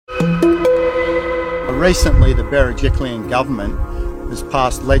Recently, the Berejiklian government has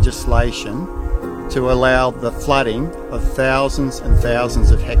passed legislation to allow the flooding of thousands and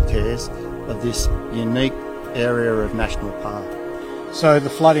thousands of hectares of this unique area of National Park. So the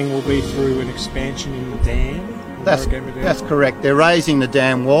flooding will be through an expansion in the dam? That's correct. They're raising the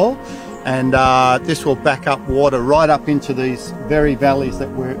dam wall, and this will back up water right up into these very valleys that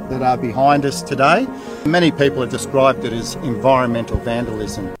are behind us today. Many people have described it as environmental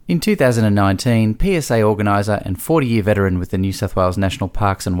vandalism. In 2019, PSA organiser and 40-year veteran with the New South Wales National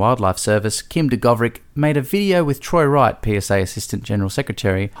Parks and Wildlife Service, Kim de Goverick, made a video with Troy Wright, PSA Assistant General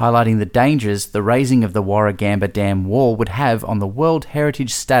Secretary, highlighting the dangers the raising of the Warragamba Dam wall would have on the World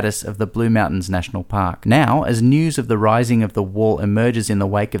Heritage status of the Blue Mountains National Park. Now, as news of the rising of the wall emerges in the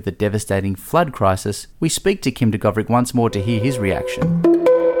wake of the devastating flood crisis, we speak to Kim de Goverick once more to hear his reaction.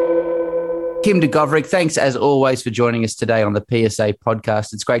 Kim de Goverick, thanks as always for joining us today on the PSA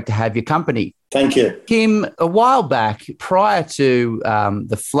podcast. It's great to have your company. Thank you. Kim, a while back, prior to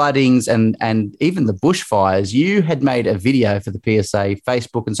the floodings and even the bushfires, you had made a video for the PSA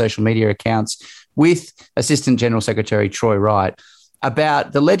Facebook and social media accounts with Assistant General Secretary Troy Wright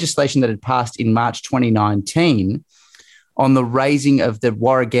about the legislation that had passed in March 2019 on the raising of the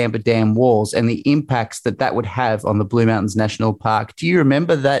Warragamba Dam walls and the impacts that would have on the Blue Mountains National Park. Do you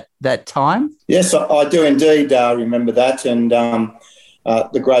remember that time? Yes, I do indeed remember that. And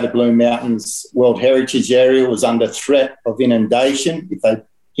the Greater Blue Mountains World Heritage Area was under threat of inundation if they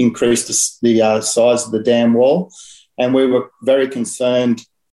increased the size of the dam wall. And we were very concerned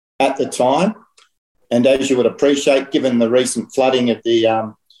at the time. And as you would appreciate, given the recent flooding of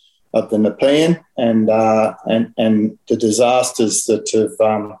the Nepean and the disasters that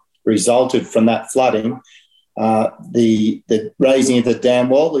have resulted from that flooding, the raising of the dam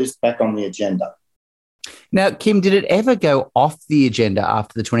wall is back on the agenda. Now, Kim, did it ever go off the agenda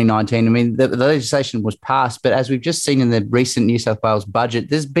after the 2019? I mean, the legislation was passed, but as we've just seen in the recent New South Wales budget,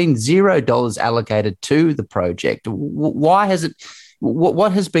 there's been $0 allocated to the project. Why has it?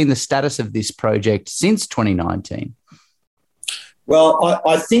 What has been the status of this project since 2019? Well,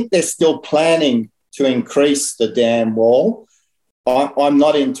 I think they're still planning to increase the dam wall. I'm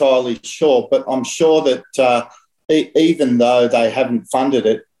not entirely sure, but I'm sure that even though they haven't funded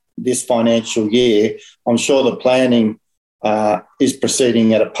it this financial year, I'm sure the planning is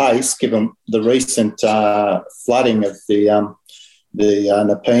proceeding at a pace given the recent flooding of the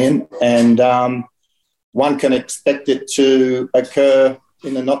Nepean, and one can expect it to occur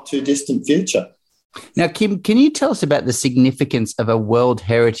in the not-too-distant future. Now, Kim, can you tell us about the significance of a World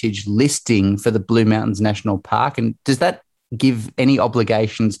Heritage listing for the Blue Mountains National Park? And does that give any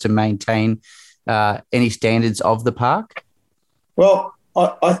obligations to maintain any standards of the park? Well,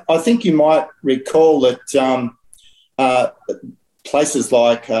 I think you might recall that places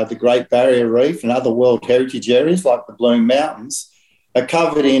like the Great Barrier Reef and other World Heritage areas like the Blue Mountains are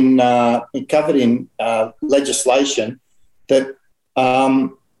covered in legislation that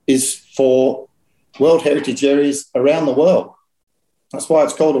is for World Heritage areas around the world. That's why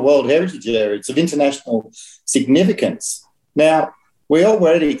it's called a World Heritage Area. It's of international significance. Now, we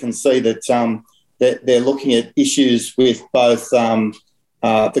already can see that they're looking at issues with both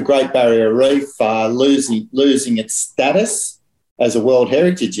the Great Barrier Reef losing its status as a World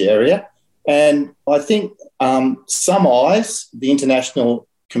Heritage Area. And I think some eyes, the international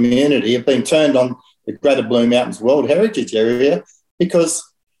community, have been turned on the Greater Blue Mountains World Heritage Area because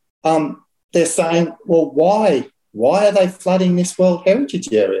they're saying, well, why are they flooding this World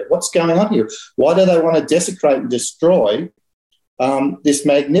Heritage Area? What's going on here? Why do they want to desecrate and destroy this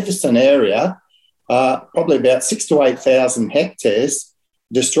magnificent area, probably about 6,000 to 8,000 hectares,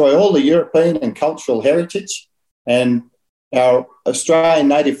 destroy all the European and cultural heritage and our Australian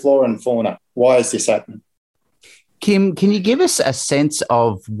native flora and fauna? Why is this happening? Kim, can you give us a sense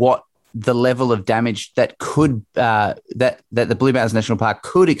of what the level of damage that could that the Blue Mountains National Park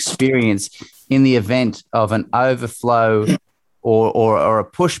could experience in the event of an overflow or a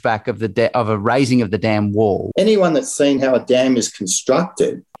pushback of a raising of the dam wall? Anyone that's seen how a dam is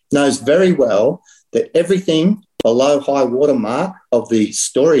constructed knows very well that everything below high water mark of the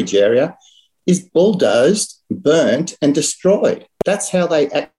storage area is bulldozed, burnt and destroyed. That's how they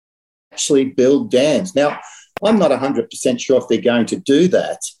actually build dams. Now, I'm not 100% sure if they're going to do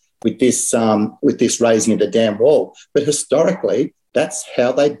that with this raising of the dam wall. But historically, that's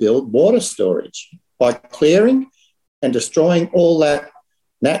how they build water storage, by clearing and destroying all that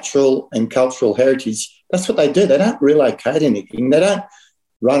natural and cultural heritage. That's what they do. They don't relocate anything. They don't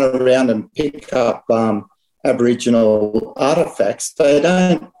run around and pick up Aboriginal artefacts. They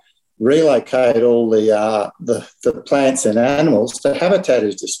don't relocate all the plants and animals, the habitat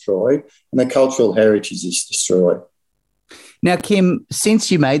is destroyed and the cultural heritage is destroyed. Now, Kim,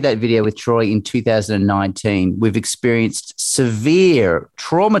 since you made that video with Troy in 2019, we've experienced severe,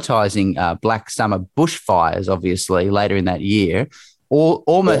 traumatising Black Summer bushfires, obviously, later in that year,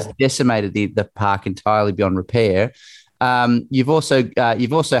 almost decimated the park entirely beyond repair. You've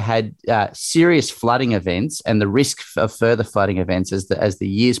also had serious flooding events and the risk of further flooding events as the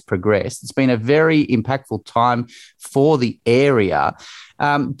years progressed. It's been a very impactful time for the area.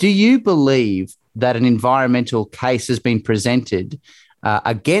 Do you believe that an environmental case has been presented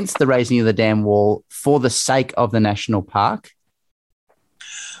against the raising of the dam wall for the sake of the national park?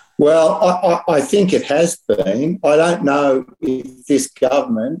 Well, I think it has been. I don't know if this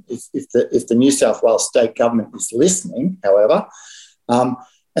government, if the New South Wales state government is listening, however,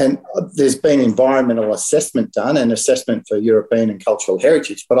 and there's been environmental assessment done and assessment for European and cultural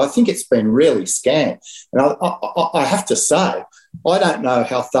heritage, but I think it's been really scant. And I have to say, I don't know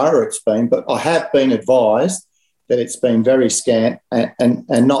how thorough it's been, but I have been advised that it's been very scant and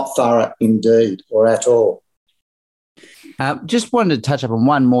not thorough indeed or at all. Just wanted to touch up on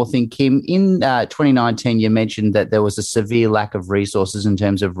one more thing, Kim. In 2019, you mentioned that there was a severe lack of resources in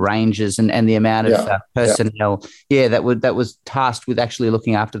terms of rangers and the amount of personnel that was tasked with actually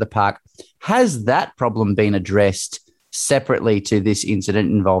looking after the park. Has that problem been addressed separately to this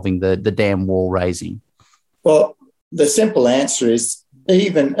incident involving the dam wall raising? Well, the simple answer is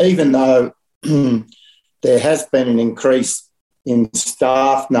even though there has been an increase in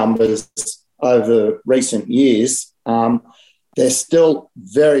staff numbers over recent years, they're still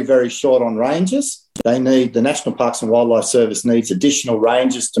very, very short on rangers. The National Parks and Wildlife Service needs additional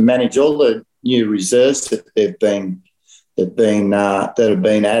rangers to manage all the new reserves that have been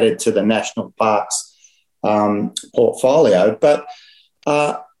added to the national parks portfolio. But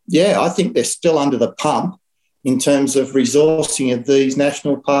I think they're still under the pump in terms of resourcing of these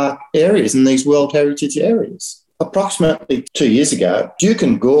national park areas and these World Heritage areas. Approximately 2 years ago,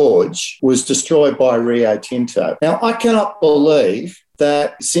 Dukin Gorge was destroyed by Rio Tinto. Now, I cannot believe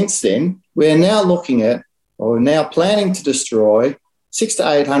that since then we're now planning to destroy 600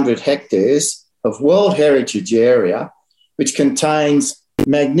 to 800 hectares of World Heritage area, which contains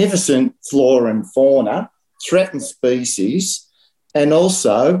magnificent flora and fauna, threatened species, and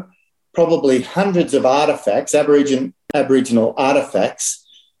also probably hundreds of artefacts, Aboriginal artefacts,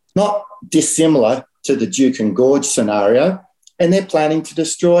 not dissimilar to the Dukin Gorge scenario, and they're planning to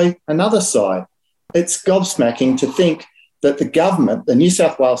destroy another site. It's gobsmacking to think that the government, the New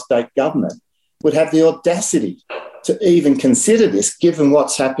South Wales state government, would have the audacity to even consider this, given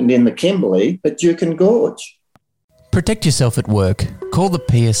what's happened in the Kimberley at Dukin Gorge. Protect yourself at work. Call the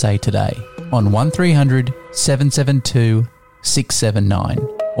PSA today on 1300 772 679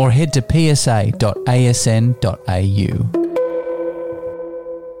 or head to psa.asn.au.